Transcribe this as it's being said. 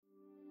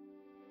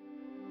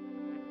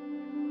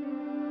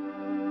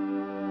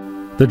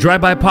The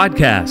Drive-By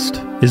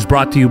Podcast is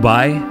brought to you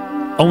by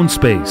Own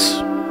Space.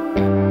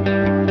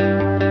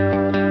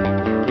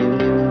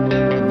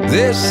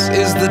 This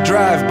is The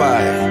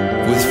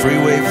Drive-By with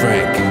Freeway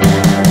Frank.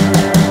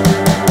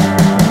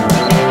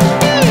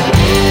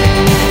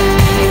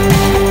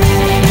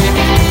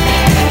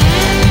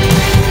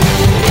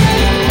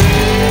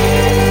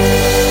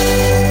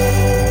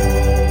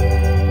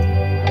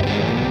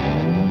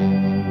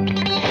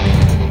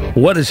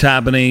 What is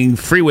happening?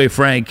 Freeway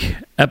Frank,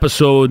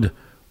 episode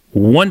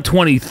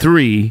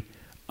 123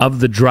 of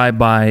the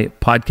Drive-By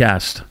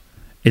Podcast.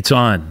 It's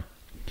on.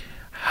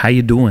 How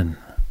you doing?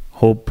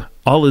 Hope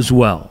all is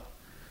well.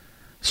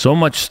 So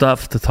much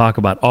stuff to talk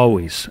about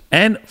always.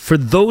 And for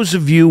those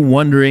of you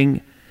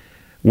wondering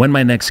when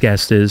my next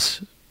guest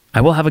is, I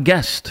will have a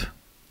guest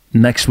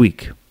next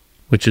week,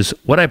 which is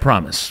what I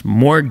promise.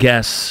 More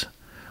guests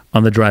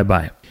on the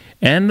Drive-By.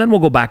 And then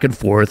we'll go back and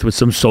forth with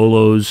some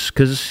solos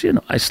because,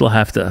 I still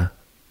have to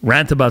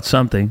rant about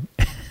something.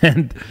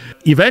 And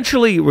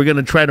eventually we're going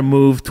to try to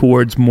move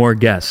towards more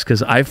guests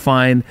because I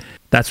find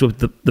that's what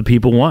the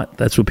people want.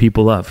 That's what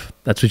people love.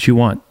 That's what you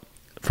want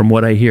from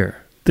what I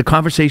hear. The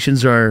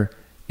conversations are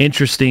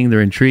interesting. They're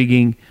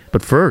intriguing.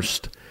 But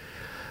first,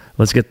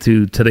 let's get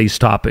to today's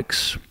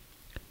topics.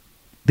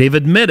 They've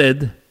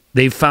admitted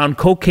they've found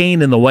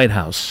cocaine in the White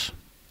House.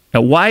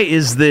 Now, why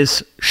is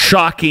this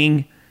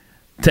shocking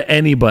to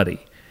anybody?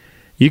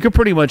 You could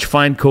pretty much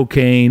find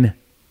cocaine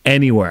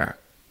anywhere.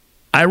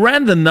 I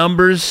ran the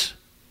numbers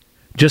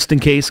just in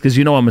case, because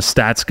I'm a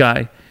stats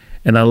guy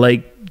and I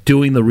like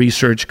doing the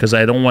research because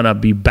I don't want to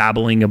be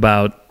babbling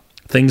about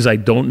things I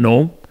don't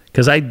know,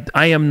 because I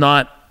am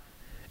not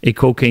a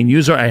cocaine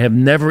user. I have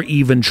never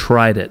even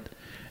tried it,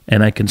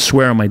 and I can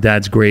swear on my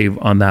dad's grave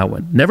on that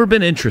one. Never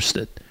been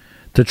interested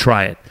to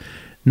try it.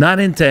 Not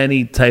into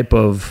any type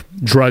of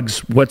drugs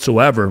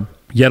whatsoever,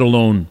 yet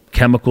alone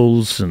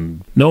chemicals,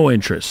 and no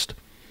interest.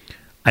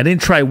 I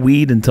didn't try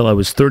weed until I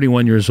was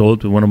 31 years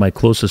old with one of my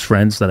closest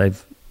friends that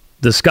I've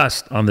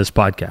discussed on this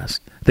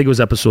podcast. I think it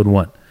was episode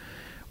 1.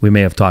 We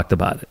may have talked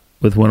about it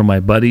with one of my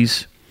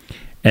buddies.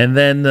 And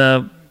then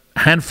a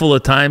handful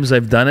of times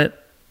I've done it.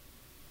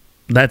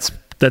 That's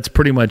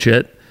pretty much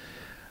it.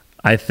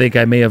 I think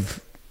I may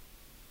have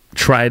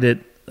tried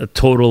it a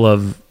total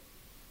of,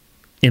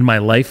 in my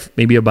life,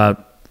 maybe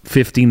about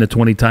 15 to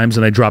 20 times,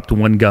 and I dropped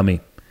one gummy.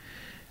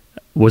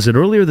 Was it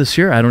earlier this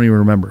year? I don't even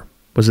remember.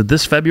 Was it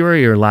this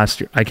February or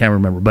last year? I can't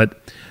remember. But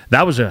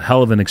that was a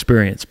hell of an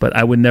experience. But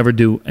I would never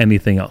do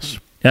anything else.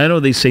 And I know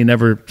they say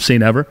never say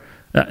never.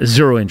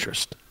 Zero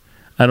interest.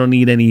 I don't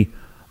need any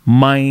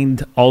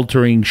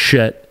mind-altering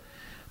shit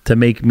to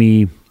make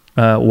me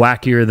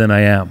wackier than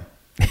I am.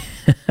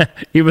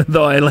 Even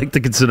though I like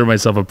to consider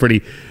myself a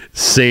pretty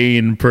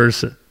sane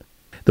person.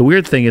 The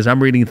weird thing is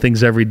I'm reading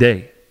things every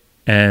day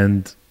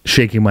and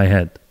shaking my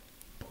head.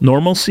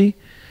 Normalcy?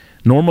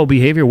 Normal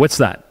behavior? What's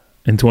that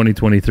in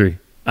 2023?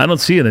 I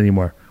don't see it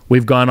anymore.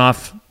 We've gone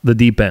off the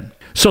deep end.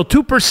 So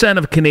 2%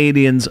 of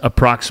Canadians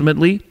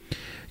approximately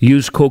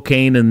use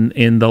cocaine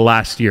in the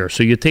last year.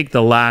 So you take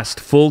the last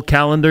full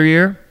calendar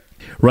year,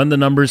 run the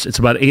numbers, it's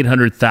about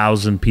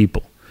 800,000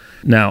 people.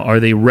 Now,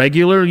 are they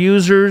regular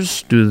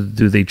users? Do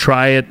they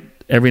try it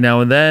every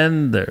now and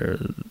then? They're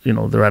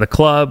at a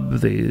club,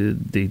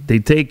 they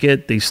take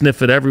it, they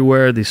sniff it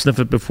everywhere, they sniff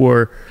it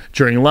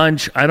during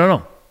lunch. I don't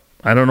know.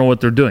 I don't know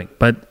what they're doing,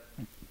 but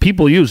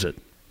people use it.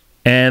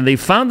 And they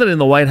found it in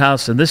the White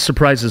House, and this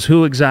surprises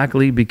who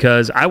exactly?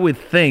 Because I would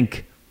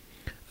think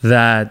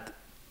that,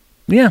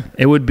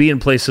 it would be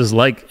in places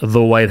like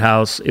the White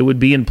House. It would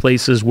be in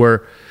places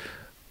where,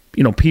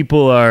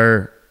 people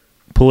are,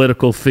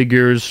 political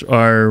figures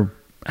are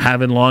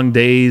having long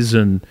days,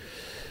 and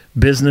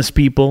business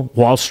people,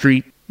 Wall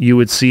Street, you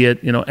would see it,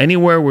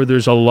 anywhere where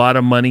there's a lot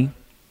of money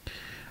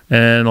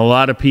and a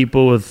lot of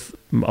people with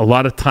a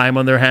lot of time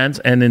on their hands,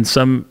 and in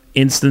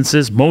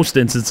most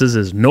instances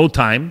is no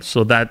time,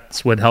 so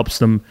that's what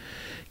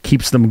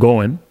keeps them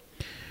going.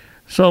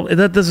 So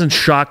that doesn't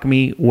shock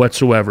me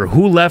whatsoever.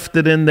 Who left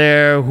it in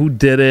there? Who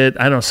did it?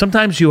 I don't know.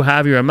 Sometimes you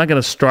have I'm not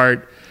going to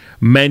start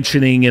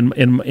mentioning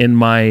in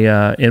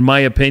my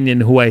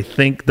opinion who I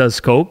think does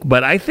coke,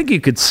 but I think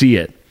you could see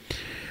it.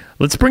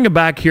 Let's bring it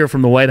back here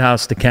from the White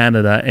House to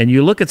Canada, and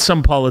you look at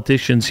some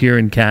politicians here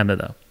in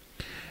Canada.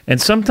 And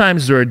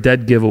sometimes there are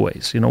dead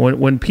giveaways.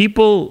 When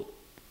people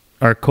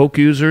are coke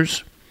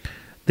users,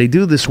 they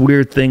do this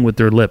weird thing with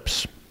their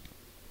lips.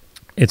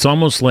 It's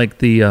almost like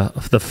the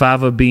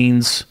fava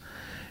beans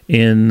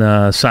in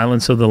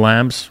Silence of the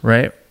Lambs,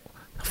 right?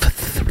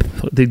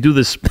 They do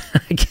this.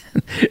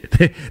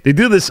 they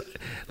do this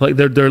like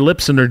their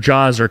lips and their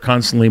jaws are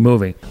constantly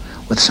moving.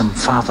 With some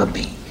fava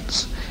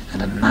beans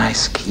and a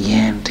nice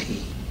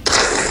Chianti.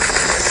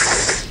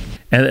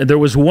 And there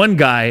was one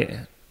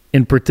guy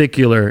in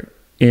particular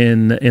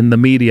in the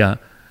media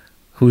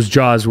whose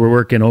jaws were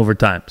working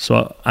overtime.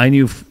 So I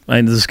knew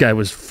this guy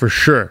was for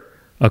sure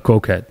a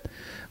cokehead.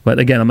 But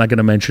again, I'm not going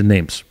to mention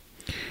names.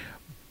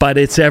 But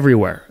it's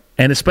everywhere.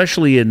 And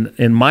especially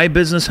in my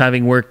business,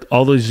 having worked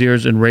all those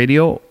years in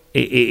radio,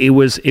 it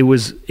was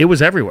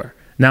everywhere.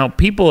 Now,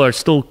 people are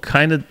still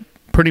kind of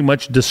pretty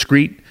much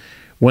discreet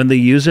when they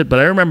use it, but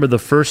I remember the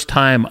first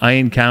time I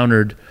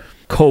encountered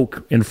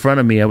coke in front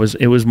of me. It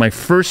was my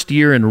first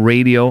year in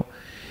radio.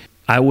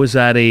 I was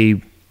at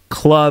a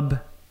club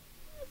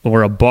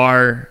or a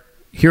bar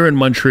here in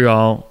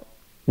Montreal.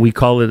 We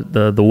call it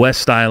the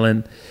West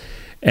Island.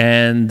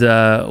 And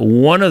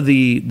one of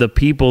the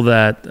people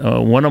that,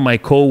 one of my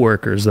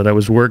coworkers that I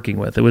was working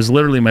with, it was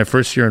literally my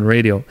first year in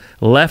radio,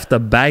 left a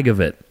bag of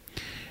it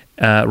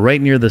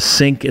right near the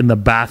sink in the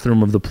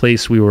bathroom of the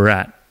place we were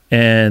at.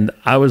 And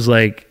I was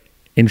like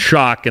in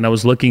shock, and I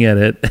was looking at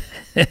it,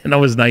 and I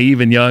was naive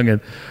and young, and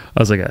I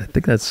was like, I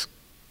think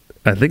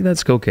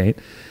that's cocaine,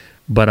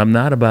 but I'm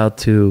not about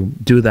to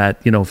do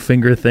that,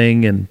 finger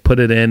thing and put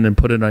it in and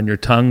put it on your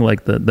tongue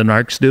like the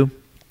narcs do.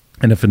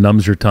 And if it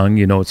numbs your tongue,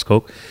 it's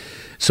coke.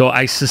 So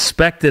I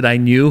suspected I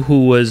knew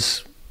who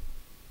was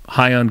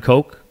high on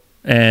coke,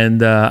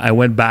 and I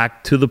went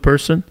back to the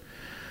person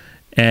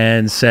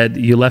and said,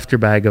 "You left your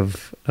bag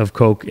of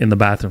coke in the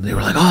bathroom." They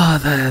were like,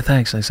 "Oh,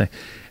 thanks." I say,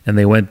 and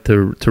they went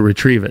to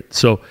retrieve it.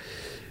 So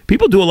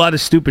people do a lot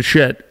of stupid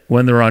shit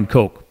when they're on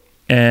coke,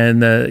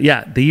 and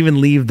they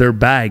even leave their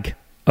bag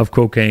of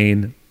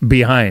cocaine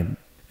behind,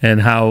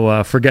 and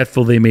how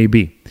forgetful they may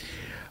be.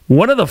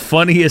 One of the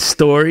funniest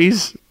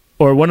stories,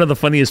 or one of the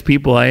funniest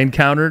people I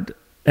encountered.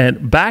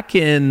 And back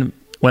in,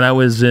 when I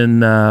was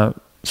in,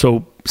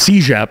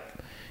 CEGEP,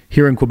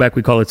 here in Quebec,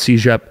 we call it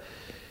CEGEP.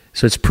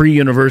 So it's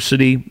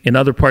pre-university. In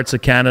other parts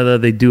of Canada,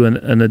 they do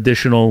an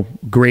additional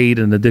grade,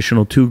 an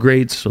additional 2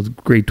 grades. So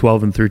grade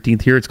 12 and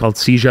 13th here, it's called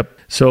CEGEP.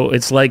 So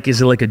it's like,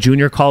 is it like a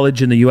junior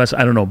college in the U.S.?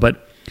 I don't know.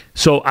 But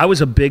so I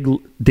was a big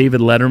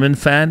David Letterman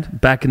fan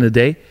back in the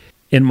day.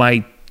 In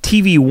my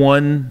TV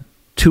 1,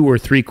 2, or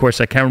 3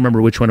 course, I can't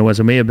remember which one it was.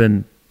 It may have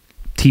been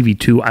TV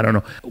 2. I don't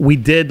know. We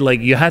did,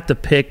 you had to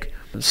pick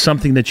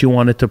something that you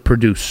wanted to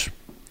produce.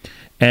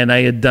 And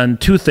I had done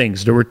 2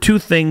 things. There were 2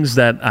 things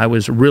that I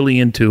was really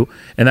into.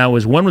 And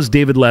one was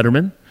David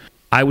Letterman.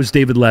 I was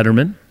David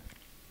Letterman.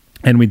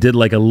 And we did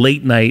like a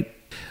late night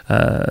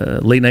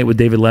with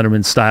David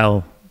Letterman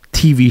style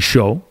TV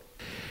show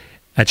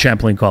at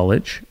Champlain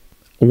College.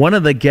 One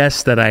of the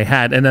guests that I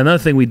had, and another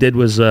thing we did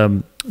was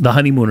The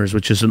Honeymooners,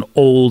 which is an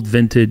old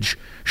vintage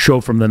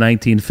show from the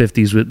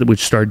 1950s,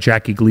 which starred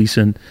Jackie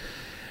Gleason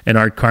and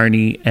Art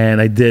Carney,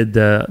 and I did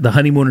The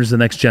Honeymooners, The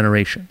Next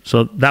Generation.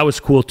 So that was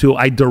cool too.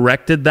 I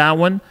directed that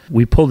one.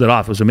 We pulled it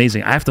off. It was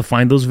amazing. I have to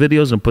find those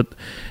videos and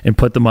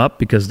put them up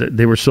because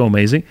they were so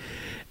amazing.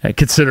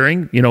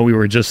 Considering, we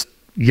were just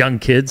young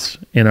kids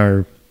in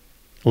our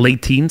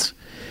late teens,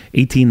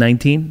 18,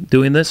 19,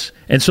 doing this.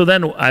 And so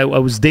then I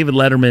was David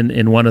Letterman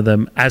in one of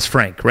them as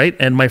Frank, right?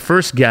 And my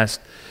first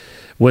guest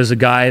was a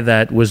guy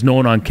that was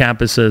known on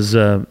campus as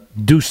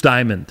Deuce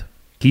Diamond.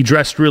 He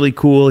dressed really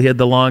cool. He had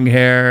the long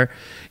hair.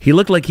 He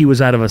looked like he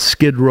was out of a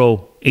Skid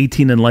Row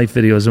 18 in Life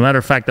video. As a matter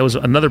of fact, that was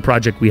another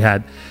project we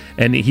had.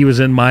 And he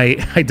was in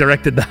I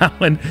directed that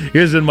one. He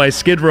was in my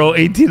Skid Row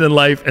 18 in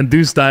Life, and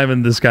Deuce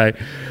Diamond, this guy.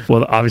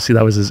 Well, obviously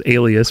that was his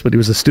alias, but he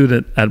was a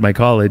student at my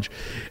college.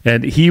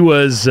 And he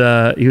was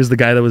the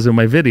guy that was in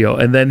my video.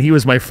 And then he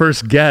was my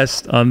first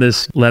guest on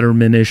this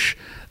Letterman-ish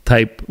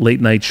type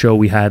late night show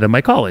we had at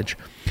my college.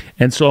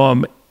 And so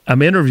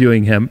I'm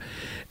interviewing him.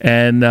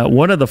 And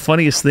one of the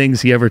funniest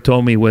things he ever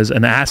told me was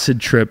an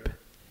acid trip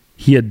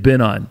he had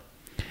been on.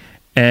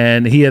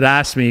 And he had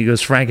asked me, he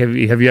goes, "Frank, have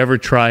you ever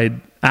tried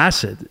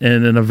acid?"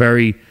 And in a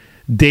very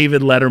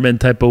David Letterman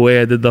type of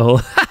way, I did the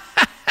whole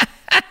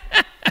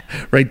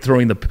right,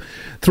 throwing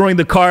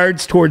the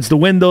cards towards the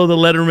window, the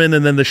Letterman,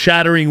 and then the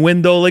shattering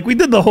window. Like, we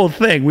did the whole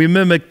thing. We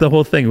mimicked the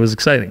whole thing. It was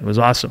exciting. It was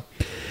awesome.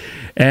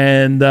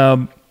 And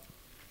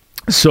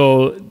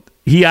so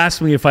he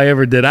asked me if I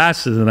ever did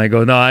acid, and I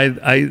go, "No,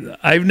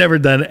 I've never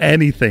done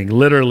anything,"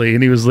 literally.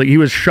 And he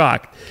was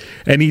shocked.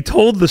 And he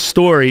told the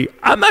story.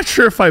 I'm not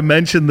sure if I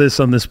mentioned this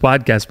on this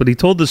podcast, but he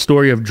told the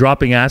story of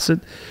dropping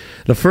acid.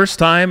 The first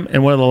time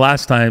and one of the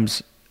last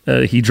times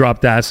he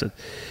dropped acid.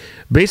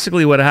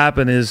 Basically what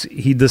happened is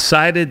he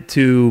decided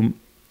to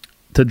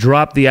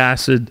drop the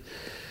acid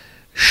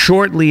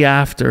shortly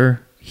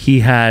after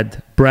he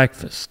had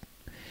breakfast.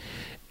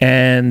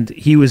 And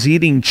he was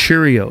eating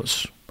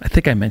Cheerios. I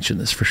think I mentioned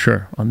this for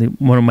sure on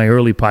one of my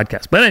early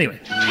podcasts. But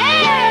anyway.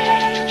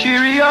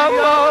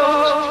 Cheerios!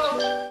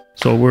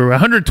 So we're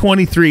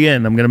 123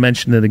 in. I'm going to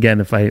mention it again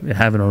if I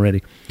haven't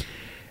already.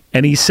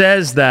 And he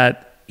says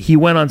that he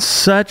went on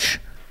such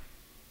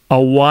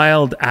a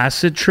wild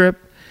acid trip.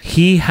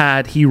 He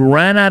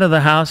ran out of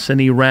the house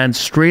and he ran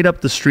straight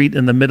up the street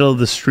in the middle of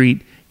the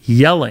street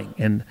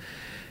yelling.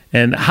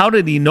 And how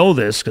did he know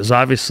this? Because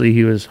obviously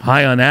he was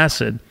high on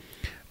acid.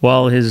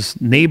 Well, his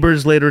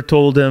neighbors later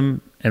told him,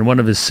 and one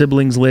of his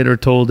siblings later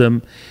told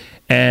him.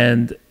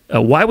 And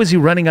why was he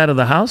running out of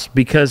the house?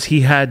 Because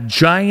he had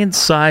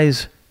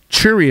giant-size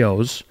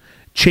Cheerios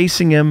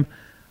chasing him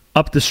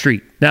up the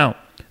street. Now,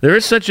 there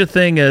is such a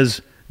thing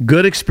as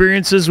good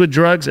experiences with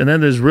drugs, and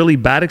then there's really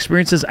bad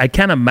experiences. I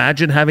can't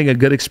imagine having a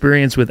good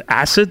experience with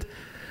acid.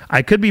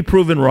 I could be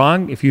proven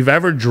wrong. If you've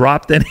ever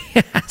dropped any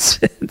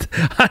acid,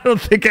 I don't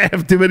think I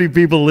have too many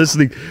people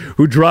listening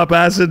who drop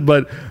acid,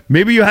 but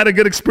maybe you had a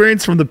good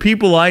experience from the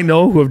people I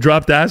know who have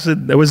dropped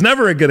acid. It was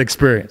never a good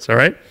experience, all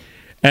right?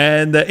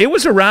 And it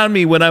was around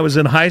me when I was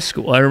in high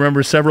school. I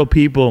remember several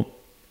people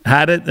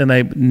had it, and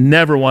I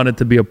never wanted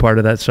to be a part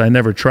of that, so I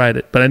never tried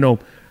it. But I know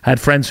I had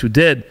friends who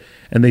did,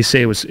 and they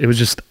say it was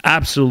just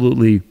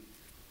absolutely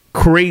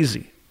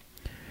crazy,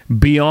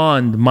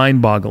 beyond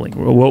mind-boggling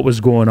what was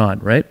going on,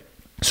 right?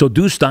 So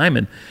Deuce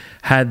Diamond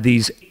had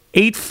these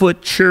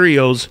 8-foot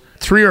Cheerios,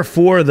 3 or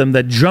 4 of them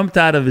that jumped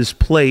out of his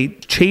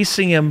plate,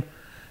 chasing him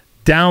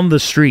down the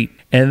street.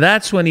 And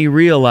that's when he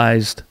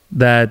realized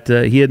that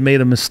he had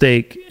made a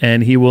mistake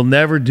and he will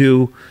never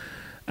do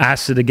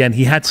acid again.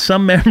 He had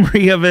some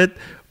memory of it,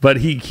 but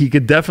he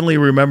could definitely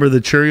remember the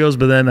Cheerios.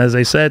 But then, as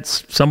I said,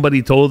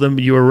 somebody told him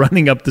you were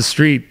running up the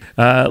street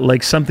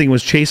like something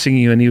was chasing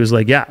you. And he was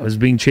like, yeah, I was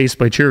being chased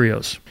by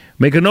Cheerios.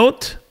 Make a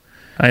note.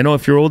 I know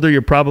if you're older,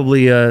 you're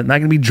probably not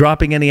going to be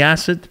dropping any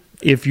acid.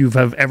 If you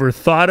have ever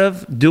thought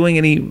of doing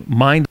any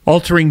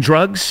mind-altering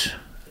drugs,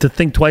 to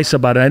think twice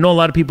about it. I know a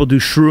lot of people do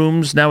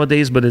shrooms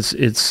nowadays, but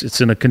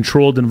it's in a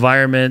controlled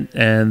environment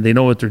and they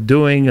know what they're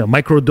doing.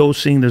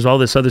 Microdosing, there's all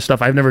this other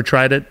stuff. I've never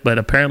tried it, but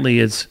apparently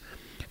it's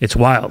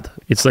wild.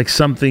 It's like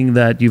something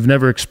that you've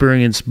never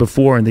experienced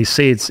before, and they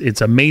say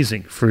it's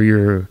amazing for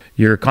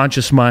your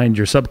conscious mind,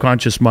 your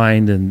subconscious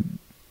mind.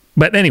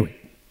 But anyway,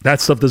 that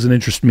stuff doesn't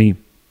interest me.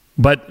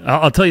 But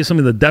I'll tell you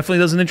something that definitely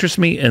doesn't interest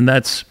me, and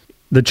that's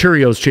the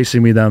Cheerios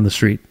chasing me down the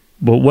street.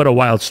 But what a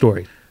wild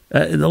story.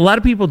 A lot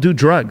of people do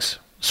drugs.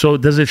 So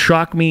does it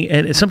shock me?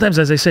 And sometimes,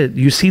 as I said,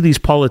 you see these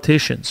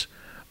politicians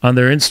on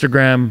their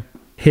Instagram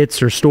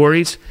hits or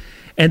stories,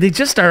 and they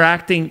just are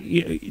acting.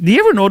 Do you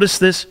ever notice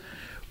this?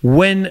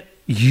 When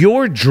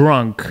you're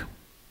drunk,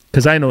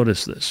 because I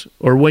notice this,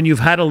 or when you've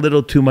had a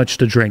little too much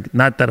to drink,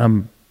 not that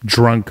I'm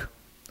drunk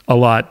a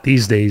lot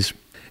these days.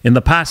 In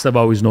the past, I've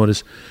always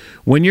noticed,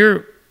 when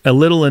you're a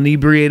little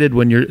inebriated,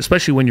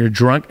 especially when you're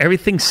drunk,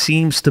 everything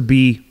seems to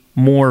be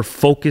more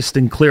focused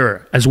and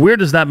clearer. As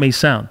weird as that may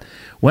sound.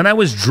 When I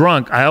was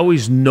drunk, I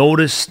always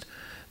noticed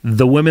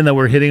the women that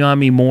were hitting on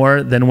me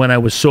more than when I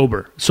was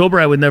sober. Sober,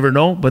 I would never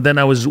know, but then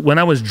when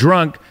I was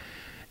drunk,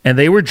 and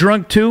they were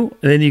drunk too,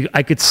 and then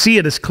I could see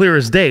it as clear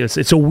as day.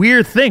 It's a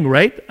weird thing,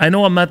 right? I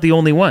know I'm not the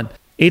only one.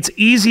 It's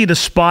easy to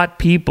spot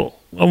people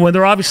when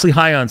they're obviously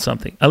high on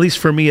something. At least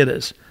for me it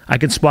is. I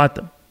can spot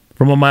them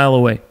from a mile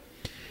away.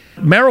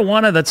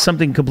 Marijuana, that's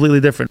something completely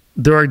different.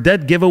 There are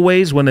dead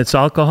giveaways when it's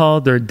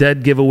alcohol. There are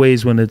dead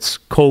giveaways when it's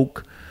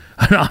Coke.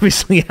 And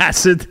obviously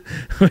acid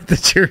with the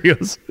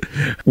Cheerios.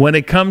 When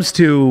it comes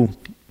to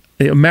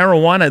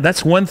marijuana,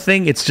 that's one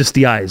thing. It's just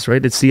the eyes,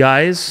 right? It's the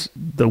eyes,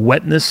 the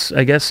wetness,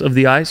 I guess, of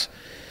the eyes.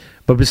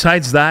 But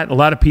besides that, a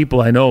lot of people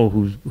I know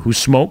who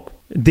smoke,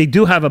 they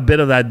do have a bit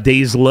of that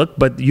dazed look,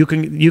 but you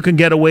can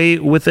get away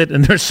with it,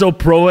 and they're so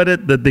pro at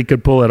it that they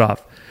could pull it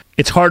off.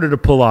 It's harder to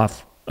pull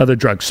off other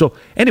drugs. So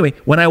anyway,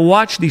 when I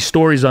watch these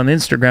stories on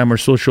Instagram or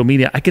social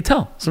media, I could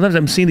tell. Sometimes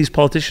I'm seeing these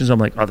politicians, I'm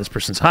like, oh, this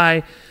person's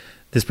high.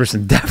 This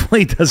person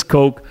definitely does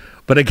coke.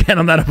 But again,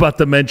 I'm not about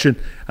to mention,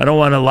 I don't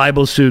want a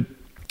libel suit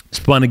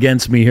spun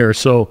against me here.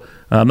 So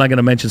I'm not going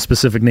to mention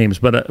specific names.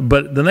 But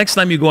the next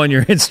time you go on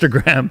your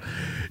Instagram,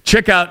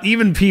 check out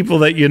even people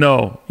that you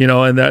know,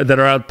 and that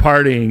are out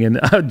partying.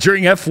 And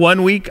during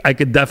F1 week, I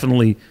could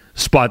definitely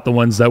spot the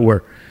ones that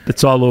were.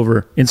 It's all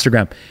over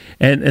Instagram.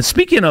 And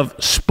speaking of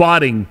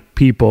spotting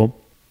people,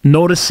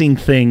 noticing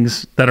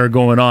things that are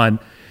going on,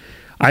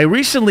 I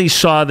recently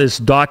saw this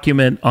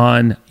document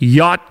on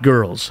Yacht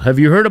Girls. Have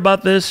you heard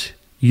about this?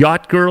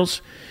 Yacht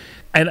Girls?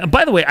 And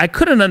by the way, I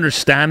couldn't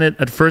understand it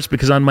at first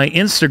because on my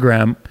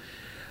Instagram,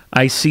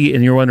 I see,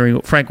 and you're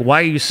wondering, Frank,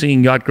 why are you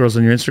seeing Yacht Girls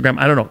on your Instagram?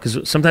 I don't know,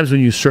 because sometimes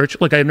when you search,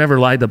 look, I've never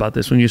lied about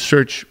this. When you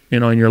search,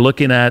 and you're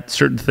looking at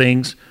certain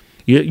things,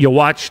 you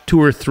watch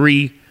 2 or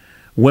 3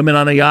 women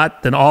on a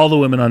yacht, then all the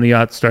women on the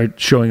yacht start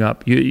showing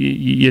up.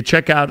 You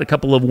check out a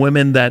couple of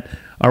women that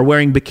are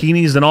wearing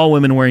bikinis, then all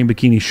women wearing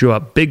bikinis show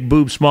up. Big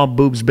boobs, small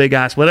boobs, big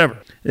ass, whatever.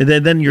 And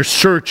then your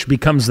search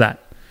becomes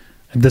that.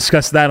 I've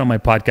discussed that on my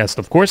podcast,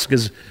 of course,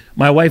 because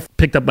my wife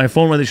picked up my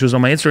phone when she was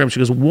on my Instagram. She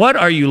goes, what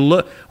are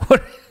you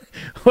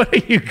what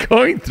are you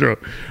going through?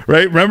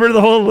 Right? Remember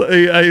the whole,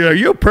 are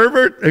you a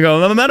pervert? I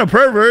go, I'm not a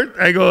pervert.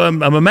 I go,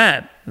 I'm a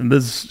man. And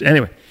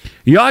anyway,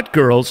 Yacht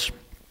Girls,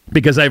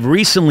 because I've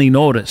recently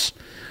noticed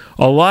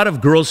a lot of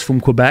girls from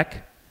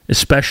Quebec,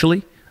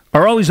 especially,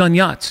 are always on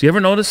yachts. You ever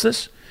notice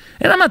this?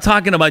 And I'm not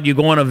talking about you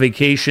go on a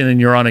vacation and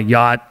you're on a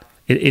yacht.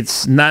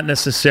 It's not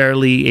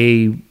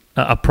necessarily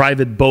a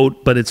private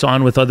boat, but it's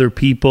on with other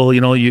people.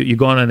 You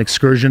go on an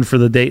excursion for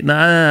the day.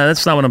 Nah,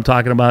 that's not what I'm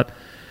talking about.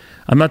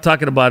 I'm not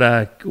talking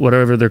about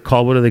whatever they're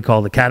called. What are they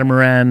called? The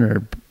catamaran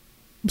or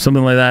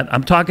something like that.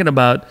 I'm talking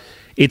about,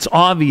 it's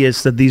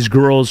obvious that these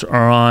girls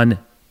are on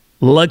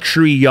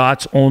luxury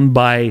yachts owned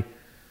by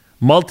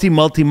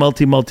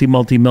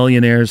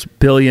multi-millionaires,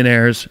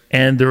 billionaires,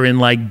 and they're in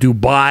like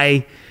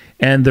Dubai,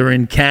 and they're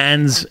in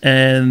Cannes,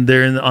 and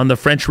they're on the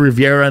French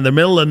Riviera in the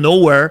middle of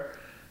nowhere,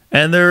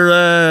 And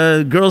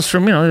they're girls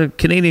from,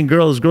 Canadian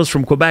girls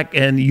from Quebec.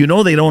 And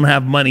they don't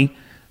have money.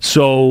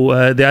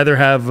 So they either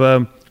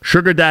have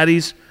sugar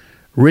daddies,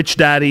 rich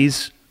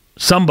daddies.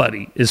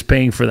 Somebody is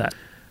paying for that.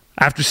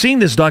 After seeing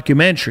this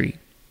documentary,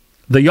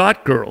 the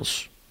Yacht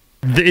Girls,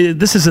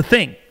 this is a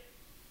thing,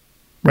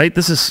 right?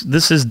 This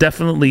is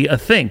definitely a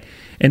thing.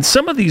 And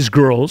some of these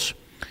girls,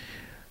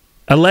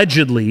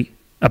 allegedly,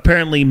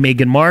 apparently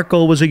Meghan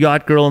Markle was a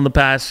yacht girl in the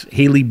past,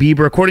 Hailey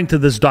Bieber, according to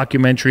this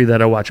documentary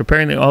that I watched.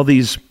 Apparently all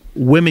these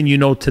women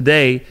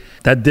today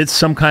that did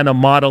some kind of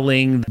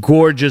modeling,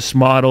 gorgeous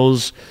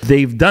models,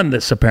 they've done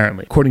this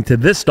apparently, according to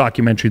this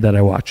documentary that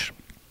I watched.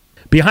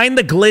 Behind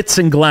the glitz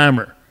and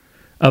glamour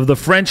of the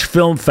French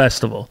Film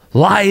Festival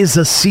lies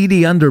a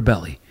seedy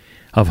underbelly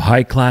of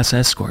high-class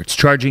escorts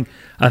charging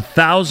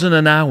 $1,000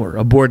 an hour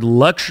aboard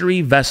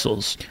luxury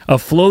vessels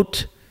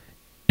afloat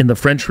in the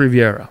French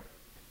Riviera.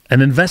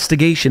 An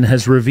investigation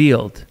has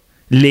revealed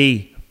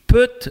les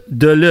putes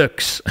de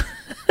luxe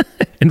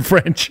in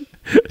French.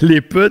 Les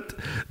putes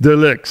de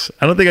luxe.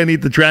 I don't think I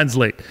need to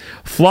translate.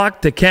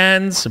 Flock to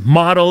Cannes,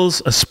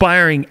 models,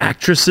 aspiring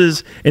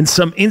actresses, and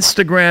some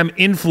Instagram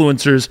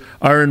influencers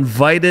are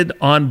invited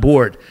on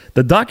board.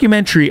 The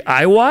documentary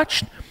I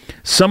watched,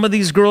 some of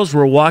these girls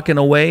were walking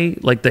away,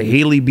 like the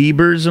Hailey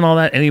Biebers and all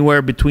that,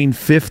 anywhere between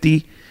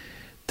 $50,000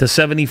 to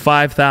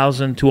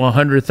 $75,000 to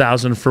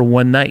 $100,000 for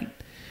one night.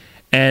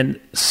 And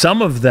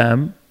some of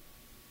them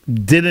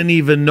didn't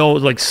even know,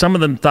 like some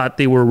of them thought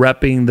they were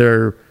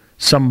repping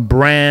some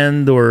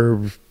brand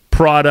or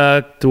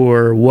product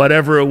or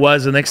whatever it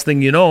was. The next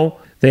thing you know,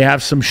 they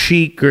have some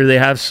sheik or they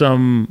have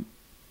some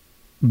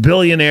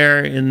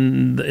billionaire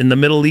in the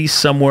Middle East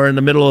somewhere in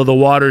the middle of the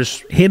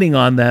waters hitting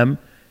on them,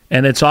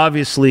 and it's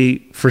obviously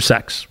for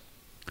sex.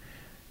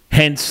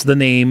 Hence the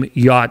name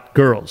Yacht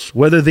Girls.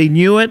 Whether they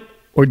knew it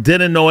or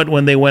didn't know it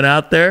when they went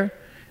out there,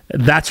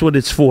 that's what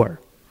it's for.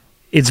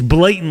 It's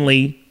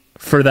blatantly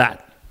for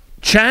that.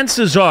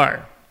 Chances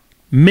are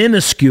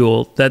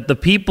minuscule that the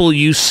people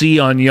you see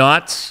on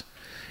yachts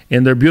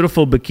in their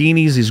beautiful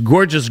bikinis, these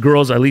gorgeous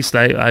girls, at least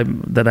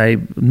that I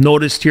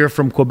noticed here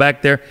from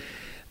Quebec there,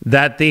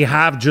 that they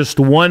have just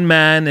one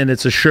man and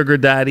it's a sugar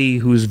daddy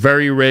who's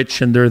very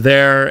rich and they're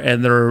there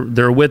and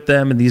they're with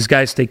them and these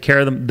guys take care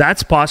of them.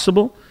 That's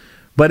possible,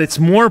 but it's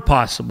more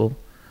possible,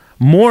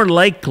 more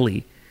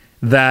likely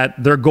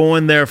that they're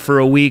going there for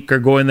a week or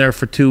going there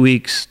for 2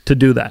 weeks to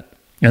do that.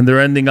 And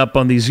they're ending up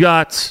on these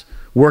yachts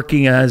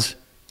working as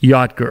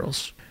yacht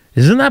girls.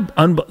 Isn't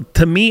that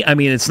to me? I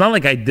mean, it's not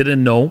like I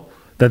didn't know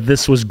that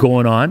this was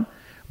going on,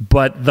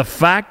 but the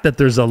fact that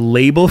there's a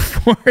label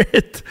for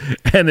it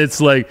and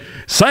it's like,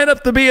 sign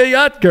up to be a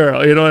yacht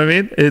girl, you know what I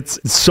mean? It's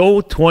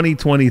so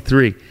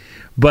 2023,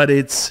 but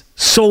it's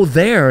so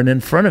there and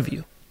in front of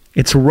you.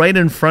 It's right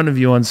in front of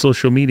you on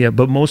social media,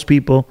 but most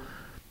people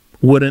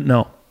wouldn't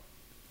know.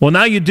 Well,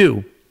 now you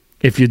do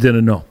if you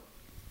didn't know.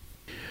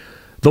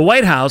 The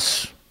White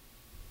House,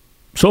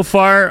 so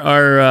far,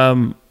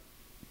 our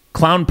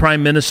clown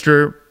prime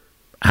minister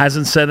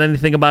hasn't said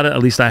anything about it. At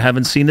least I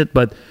haven't seen it.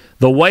 But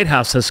the White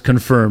House has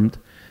confirmed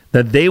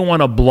that they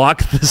want to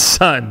block the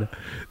sun.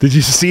 Did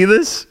you see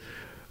this?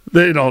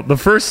 The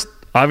first,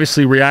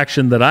 obviously,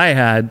 reaction that I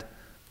had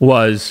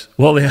was,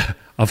 well,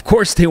 of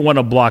course they want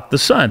to block the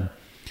sun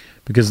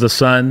because the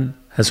sun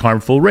has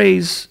harmful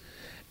rays.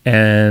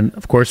 And,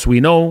 of course, we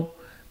know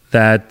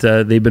that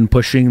they've been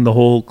pushing the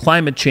whole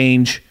climate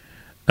change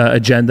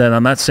agenda. And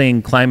I'm not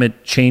saying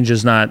climate change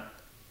is not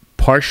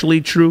partially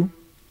true,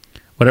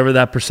 whatever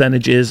that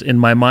percentage is. In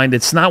my mind,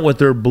 it's not what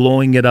they're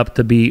blowing it up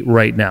to be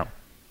right now.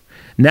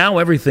 Now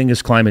everything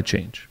is climate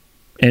change.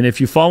 And if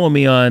you follow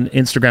me on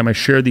Instagram, I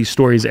share these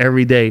stories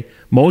every day.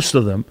 Most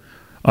of them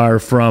are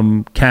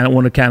from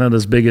one of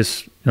Canada's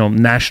biggest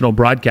national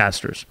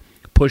broadcasters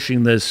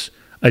pushing this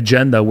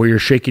agenda where you're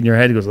shaking your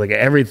head. It goes like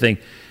everything,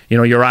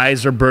 your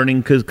eyes are burning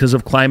because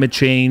of climate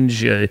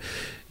change.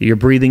 You're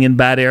breathing in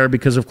bad air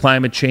because of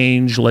climate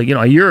change. Like,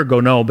 a year ago,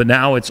 no, but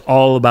now it's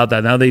all about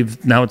that.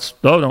 Now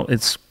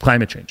it's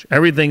climate change.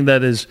 Everything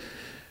that is,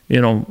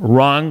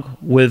 wrong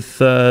with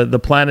the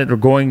planet or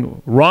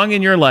going wrong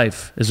in your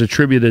life is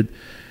attributed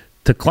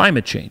to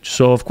climate change.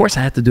 So, of course,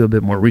 I had to do a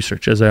bit more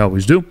research, as I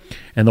always do.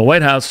 And the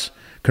White House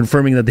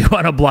confirming that they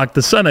want to block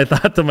the sun, I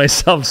thought to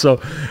myself,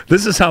 so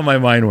this is how my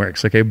mind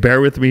works. Okay,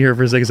 bear with me here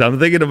for a second. So I'm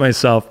thinking to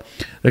myself,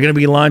 they're going to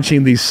be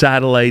launching these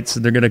satellites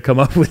and they're going to come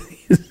up with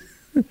these.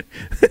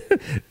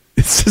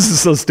 This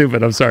is so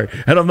stupid. I'm sorry.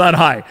 And I'm not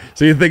high.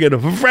 So you're thinking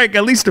of Frank,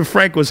 at least if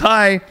Frank was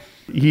high,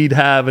 he'd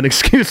have an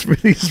excuse for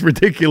these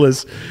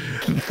ridiculous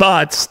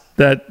thoughts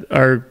that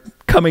are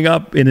coming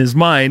up in his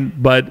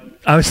mind. But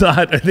I was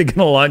not, I think,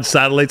 going to launch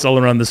satellites all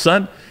around the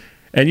sun.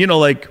 And,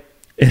 like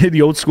in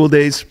the old school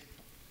days,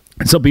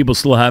 and some people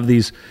still have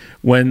these,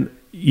 when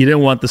you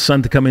didn't want the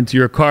sun to come into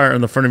your car,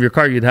 on the front of your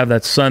car, you'd have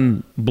that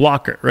sun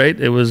blocker, right?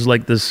 It was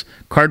like this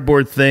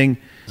cardboard thing,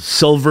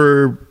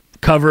 silver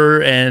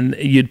cover, and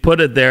you'd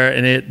put it there,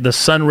 and the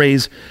sun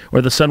rays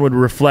or the sun would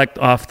reflect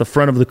off the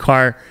front of the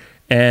car,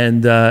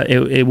 and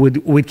it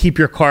would keep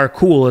your car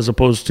cool as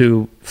opposed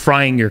to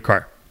frying your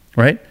car,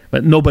 right?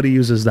 But nobody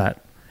uses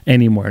that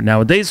anymore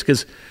nowadays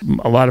because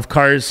a lot of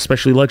cars,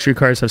 especially luxury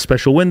cars, have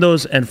special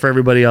windows, and for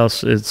everybody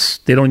else,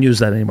 they don't use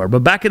that anymore.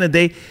 But back in the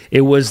day,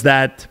 it was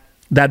that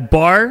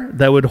bar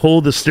that would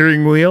hold the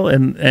steering wheel,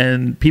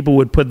 and people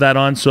would put that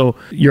on so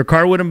your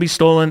car wouldn't be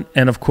stolen,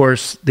 and of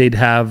course they'd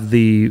have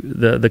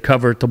the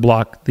cover to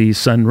block the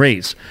sun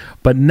rays.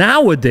 But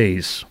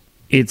nowadays,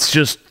 it's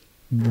just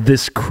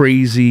this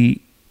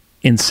crazy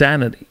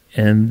insanity,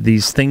 and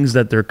these things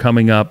that they're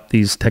coming up,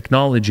 these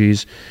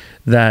technologies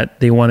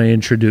that they want to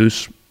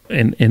introduce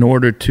in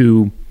order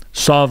to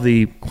solve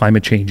the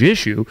climate change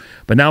issue.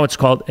 But now it's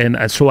called, and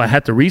so I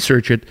had to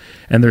research it,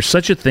 and there's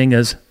such a thing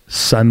as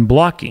sun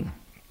blocking.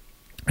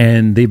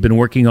 And they've been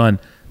working on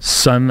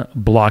sun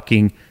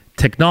blocking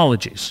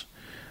technologies.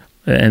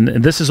 And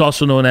this is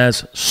also known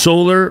as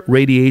solar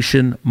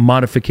radiation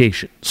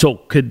modification.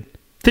 So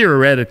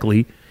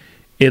theoretically,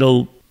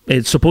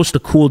 it's supposed to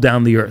cool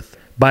down the Earth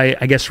by,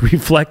 I guess,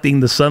 reflecting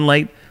the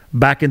sunlight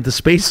back into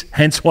space.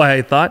 Hence why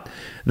I thought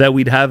that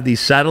we'd have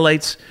these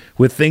satellites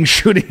with things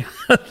shooting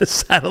out the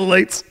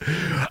satellites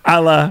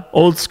a la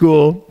old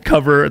school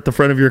cover at the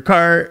front of your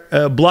car,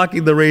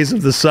 blocking the rays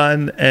of the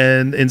sun.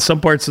 And in some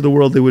parts of the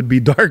world, it would be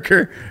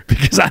darker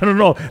because I don't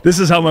know. This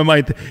is how my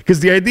mind,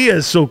 because the idea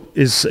is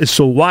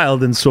so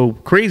wild and so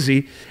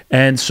crazy.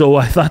 And so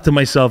I thought to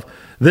myself,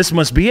 this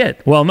must be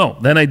it. Well, no.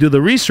 Then I do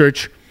the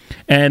research,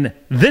 and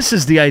this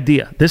is the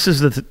idea. This is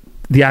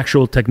the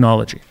actual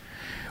technology,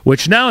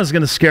 which now is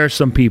going to scare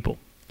some people.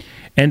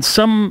 And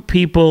some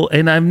people,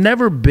 and I've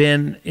never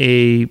been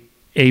a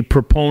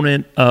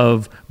proponent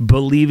of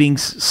believing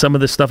some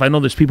of this stuff. I know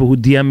there's people who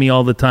DM me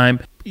all the time.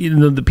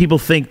 The people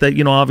think that,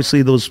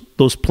 obviously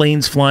those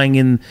planes flying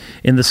in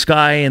the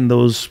sky and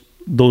those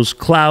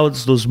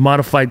clouds, those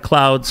modified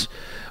clouds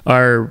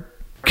are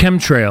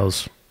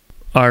chemtrails,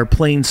 are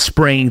planes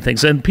spraying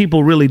things. And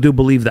people really do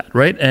believe that,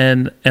 right?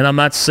 And I'm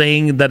not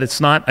saying that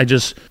it's not. I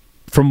just,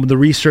 from the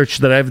research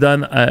that I've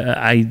done,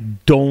 I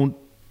don't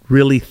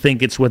really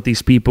think it's what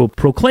these people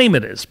proclaim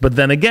it is. But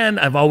then again,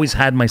 I've always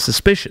had my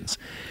suspicions.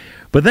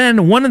 But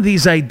then one of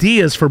these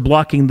ideas for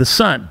blocking the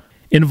sun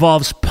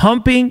involves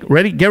pumping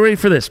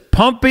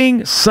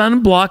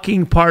sun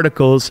blocking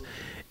particles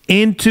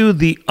into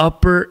the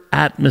upper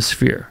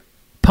atmosphere.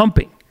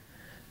 Pumping.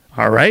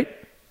 All right?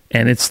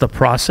 And it's the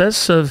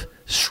process of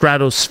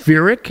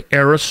stratospheric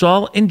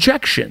aerosol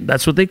injection.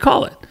 That's what they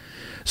call it.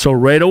 So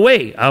right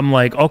away, I'm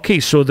like, okay,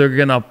 so they're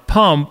going to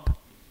pump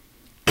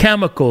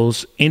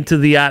chemicals into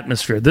the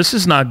atmosphere. This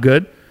is not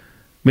good.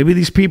 Maybe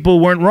these people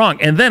weren't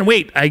wrong. And then,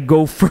 wait, I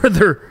go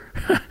further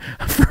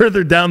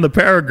down the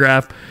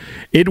paragraph.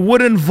 It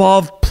would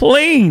involve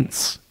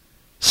planes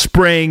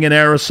spraying an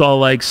aerosol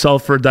like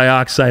sulfur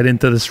dioxide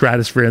into the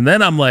stratosphere. And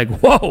then I'm like,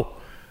 whoa.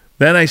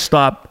 Then I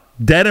stop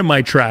dead in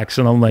my tracks.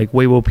 And I'm like,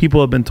 wait, well,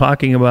 people have been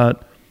talking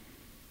about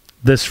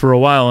this for a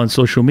while on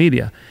social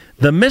media.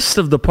 The mist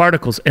of the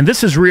particles, and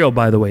this is real,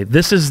 by the way.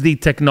 This is the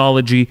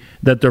technology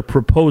that they're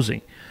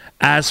proposing.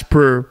 As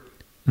per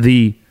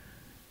the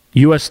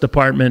U.S.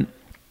 Department,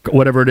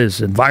 whatever it is,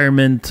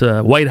 Environment,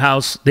 White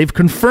House, they've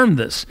confirmed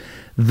this.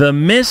 The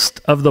mist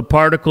of the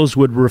particles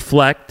would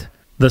reflect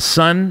the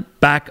sun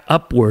back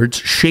upwards,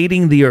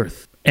 shading the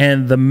Earth.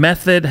 And the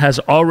method has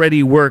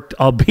already worked,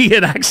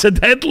 albeit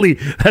accidentally.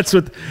 That's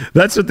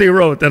what they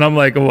wrote. And I'm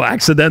like, oh,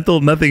 accidental?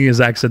 Nothing is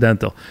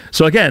accidental.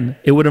 So again,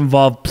 it would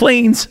involve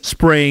planes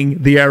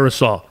spraying the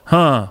aerosol.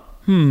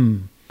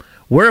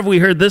 Where have we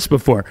heard this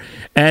before?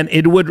 And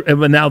it would,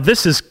 now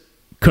this is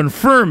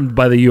confirmed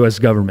by the U.S.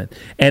 government,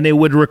 and it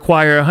would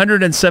require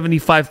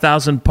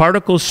 175,000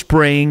 particle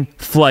spraying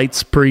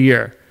flights per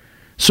year.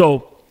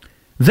 So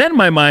then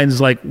my mind's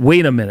like,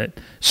 wait a minute.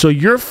 So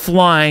you're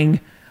flying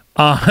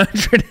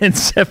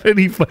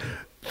 175.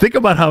 Think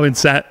about how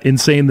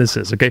insane this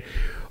is, okay?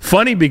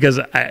 Funny because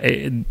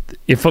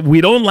if we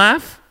don't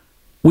laugh,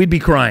 we'd be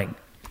crying.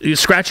 You're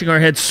scratching our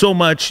heads so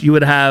much, you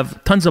would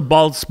have tons of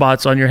bald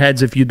spots on your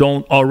heads if you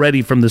don't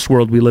already from this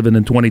world we live in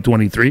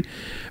 2023.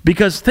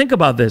 Because think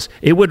about this.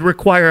 It would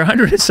require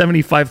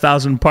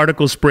 175,000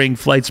 particle spraying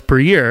flights per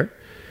year,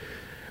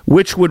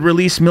 which would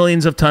release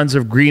millions of tons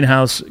of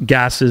greenhouse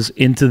gases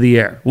into the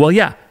air. Well,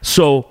 yeah.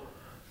 So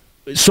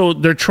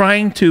they're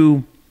trying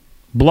to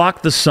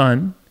block the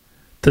sun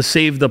to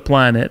save the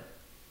planet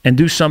and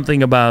do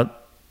something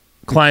about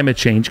climate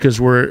change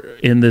because we're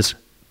in this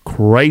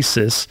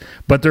crisis,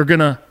 but they're going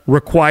to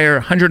require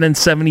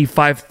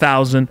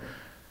 175,000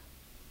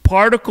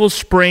 particle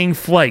spraying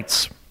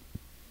flights.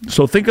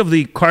 So think of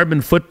the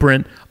carbon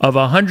footprint of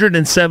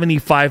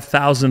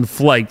 175,000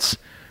 flights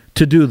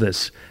to do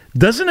this.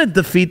 Doesn't it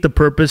defeat the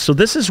purpose? So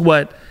this is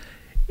what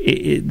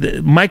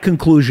my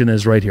conclusion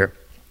is right here.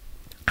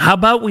 How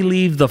about we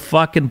leave the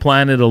fucking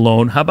planet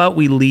alone? How about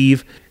we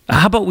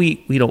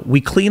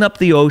clean up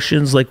the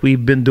oceans like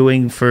we've been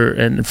doing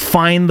and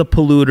find the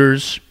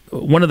polluters?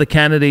 One of the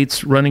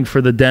candidates running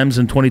for the Dems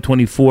in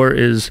 2024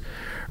 is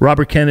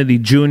Robert Kennedy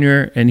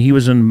Jr., and he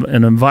was an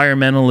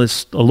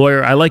environmentalist, a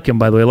lawyer. I like him,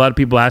 by the way. A lot of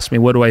people ask me,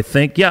 what do I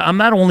think? Yeah, I'm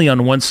not only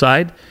on one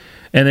side.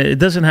 And it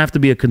doesn't have to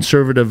be a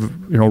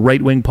conservative,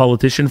 right-wing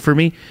politician for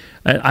me.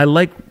 I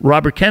like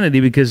Robert Kennedy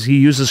because he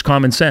uses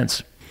common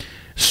sense.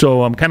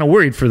 So I'm kind of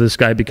worried for this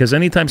guy because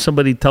anytime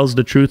somebody tells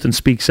the truth and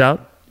speaks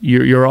out,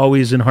 you're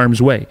always in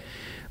harm's way.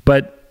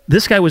 But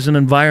this guy was an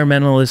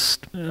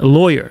environmentalist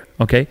lawyer,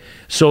 okay?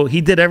 So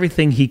he did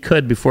everything he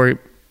could before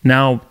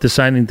now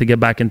deciding to get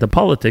back into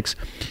politics.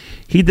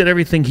 He did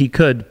everything he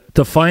could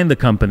to find the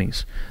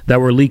companies that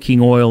were leaking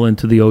oil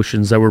into the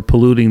oceans, that were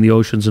polluting the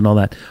oceans and all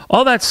that.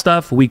 All that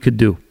stuff we could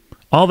do.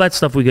 All that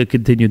stuff we could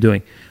continue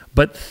doing.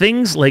 But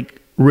things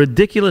like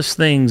ridiculous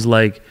things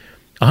like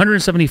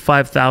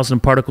 175,000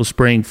 particle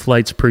spraying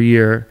flights per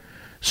year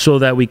so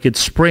that we could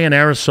spray an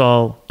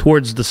aerosol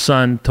towards the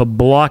sun to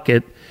block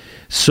it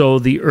so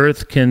the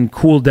earth can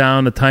cool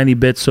down a tiny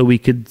bit so we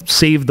could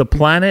save the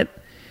planet.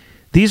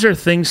 These are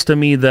things to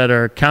me that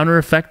are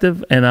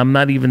counter-effective, and I'm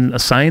not even a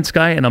science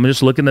guy, and I'm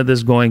just looking at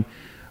this going,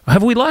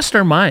 have we lost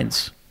our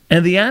minds?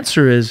 And the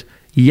answer is,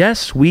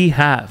 yes, we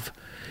have.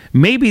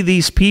 Maybe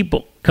these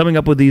people coming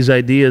up with these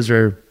ideas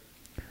are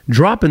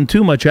dropping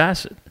too much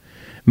acid.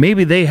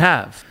 Maybe they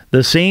have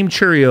the same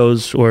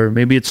Cheerios, or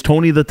maybe it's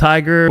Tony the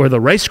Tiger or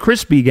the Rice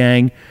Krispie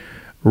gang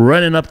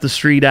running up the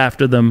street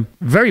after them.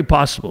 Very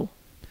possible.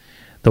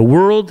 The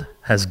world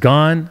has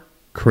gone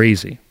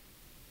crazy.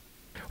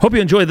 Hope you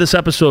enjoyed this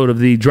episode of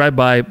the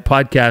Drive-By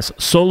Podcast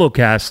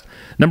Solocast,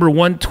 number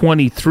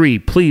 123.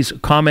 Please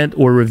comment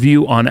or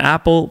review on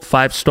Apple,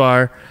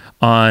 5-star,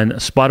 on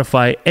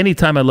Spotify.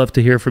 Anytime, I'd love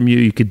to hear from you.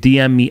 You could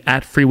DM me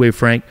at Freeway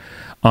Frank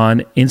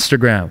on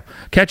Instagram.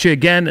 Catch you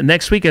again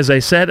next week. As I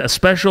said, a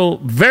special,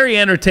 very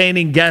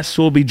entertaining guest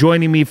will be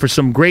joining me for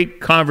some great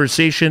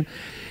conversation.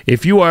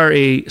 If you are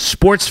a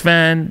sports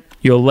fan,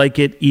 you'll like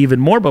it even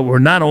more, but we're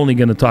not only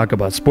going to talk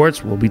about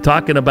sports, we'll be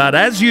talking about,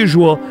 as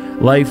usual,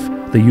 life,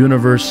 the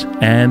universe,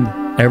 and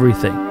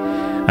everything.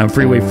 I'm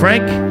Freeway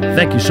Frank.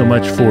 Thank you so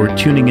much for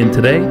tuning in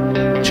today.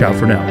 Ciao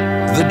for now.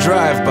 The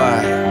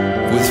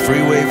Drive-By with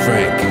Freeway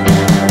Frank.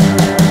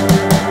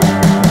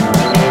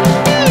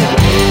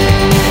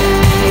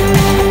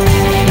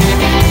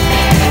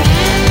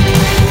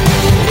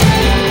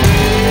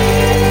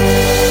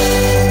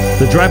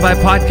 The Drive-By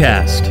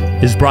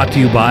Podcast is brought to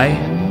you by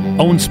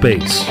Own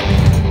Space.